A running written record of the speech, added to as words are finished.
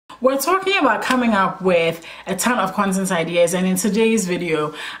We're talking about coming up with a ton of content ideas, and in today's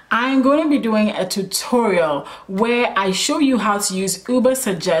video I'm going to be doing a tutorial where I show you how to use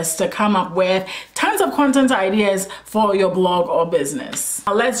Ubersuggest to come up with tons of content ideas for your blog or business.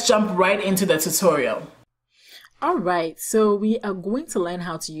 Now let's jump right into the tutorial. Alright, so we are going to learn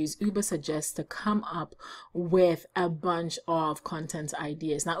how to use Ubersuggest to come up with a bunch of content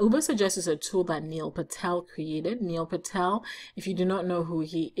ideas. Now, Ubersuggest is a tool that Neil Patel created. Neil Patel, if you do not know who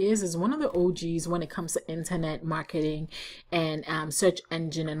he is one of the OGs when it comes to internet marketing and search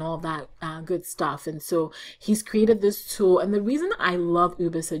engine and all that good stuff. And so he's created this tool. And the reason I love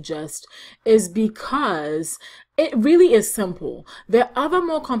Ubersuggest is because it really is simple. There are other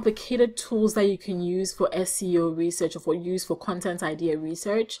more complicated tools that you can use for SEO research or for content idea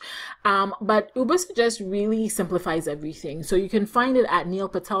research, but Ubersuggest really simplifies everything. So you can find it at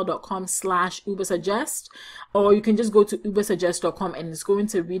neilpatel.com/Ubersuggest, or you can just go to ubersuggest.com and it's going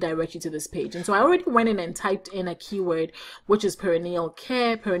to redirect you to this page. And so I already went in and typed in a keyword, which is perineal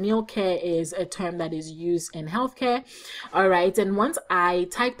care. Perineal care is a term that is used in healthcare. All right, and once I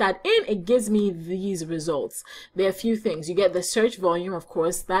type that in, it gives me these results. There are a few things. You get the search volume, of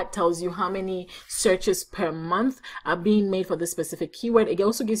course, that tells you how many searches per month are being made for this specific keyword. It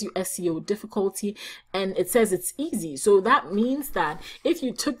also gives you SEO difficulty, and it says it's easy. So that means that if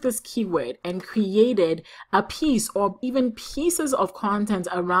you took this keyword and created a piece or even pieces of content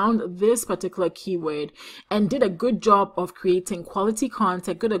around this particular keyword and did a good job of creating quality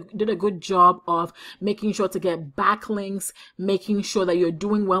content, did a good job of making sure to get backlinks, making sure that you're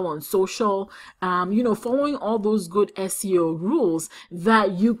doing well on social, following all those good SEO rules,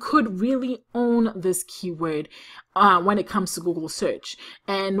 that you could really own this keyword when it comes to Google search.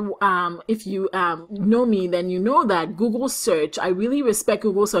 And if you know me, then you know that Google search, I really respect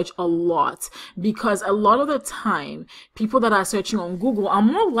Google search a lot, because a lot of the time people that are searching on Google are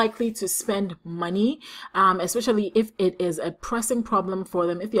more likely to spend money, especially if it is a pressing problem for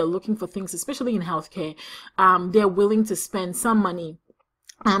them. If they're looking for things, especially in healthcare, they're willing to spend some money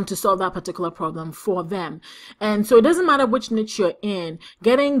to solve that particular problem for them. And so it doesn't matter which niche you're in,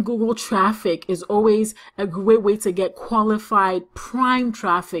 getting Google traffic is always a great way to get qualified prime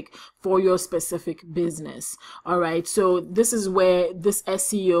traffic for your specific business. All right, so this is where this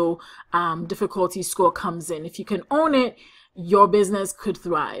SEO difficulty score comes in. If you can own it, your business could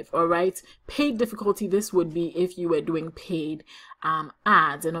thrive. All right, paid difficulty, this would be if you were doing paid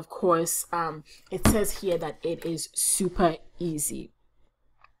ads. And of course, it says here that it is super easy.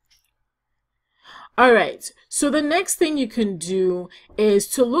 All right, so the next thing you can do is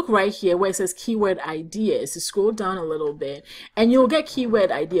to look right here where it says keyword ideas, to scroll down a little bit and you'll get keyword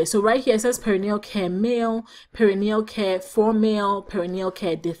ideas. So right here it says perineal care male, perineal care for male, perineal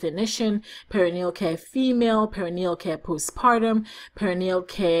care definition, perineal care female, perineal care postpartum, perineal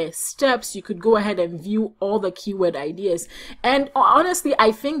care steps. You could go ahead and view all the keyword ideas. And honestly,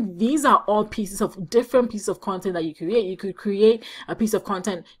 I think these are all different pieces of content that you create. You could create a piece of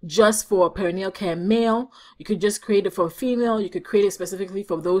content just for perineal care male, you could just create it for female, you could create it specifically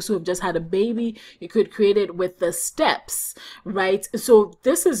for those who have just had a baby, you could create it with the steps, right? So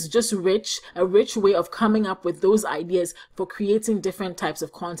this is just a rich way of coming up with those ideas for creating different types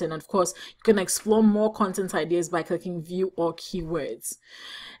of content. And of course, you can explore more content ideas by clicking view all keywords.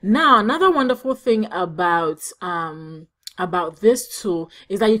 Now, another wonderful thing about this tool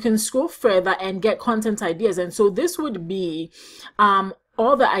is that you can scroll further and get content ideas. And so this would be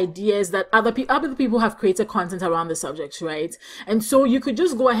all the ideas that other people have created content around the subject, right? And so you could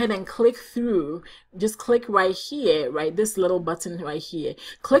just go ahead and click through, just click right here, right? This little button right here,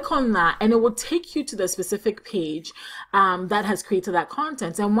 click on that and it will take you to the specific page that has created that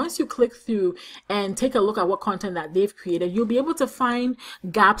content. And once you click through and take a look at what content that they've created, you'll be able to find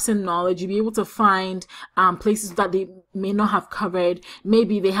gaps in knowledge. You'll be able to find places that they may not have covered.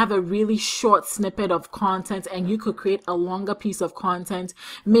 Maybe they have a really short snippet of content and you could create a longer piece of content.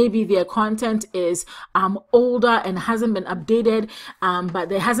 Maybe their content is older and hasn't been updated, but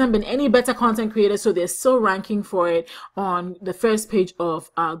there hasn't been any better content created, so they're still ranking for it on the first page of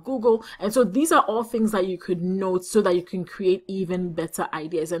Google. And so these are all things that you could note so that you can create even better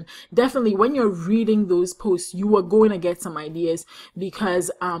ideas. And definitely when you're reading those posts, you are going to get some ideas, because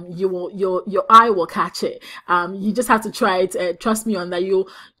your eye will catch it. You just have to try it. Trust me on that. You'll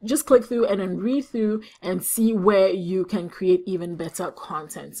just click through and then read through and see where you can create even better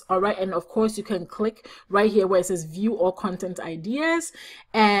content. All right, and of course you can click right here where it says view all content ideas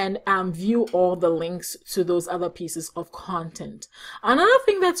and view all the links to those other pieces of content. Another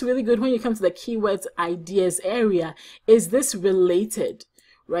thing that's really good when you come to the keywords ideas area is this related.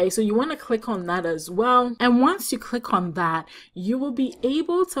 right? So you want to click on that as well. And once you click on that, you will be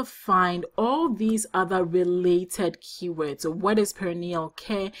able to find all these other related keywords. So what is perineal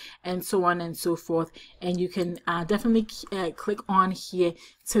care and so on and so forth. And you can definitely click on here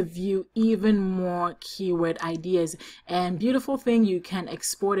to view even more keyword ideas. And beautiful thing, you can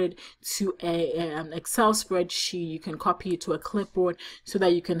export it to an Excel spreadsheet. You can copy it to a clipboard so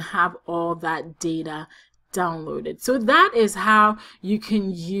that you can have all that data downloaded. So that is how you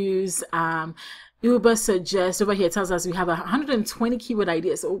can use Ubersuggest. Over here it tells us we have 120 keyword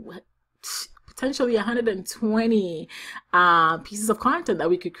ideas. So potentially 120 pieces of content that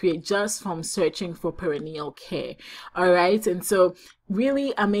we could create just from searching for perineal care. All right, and so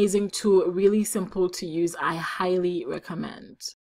really amazing tool, really simple to use. I highly recommend.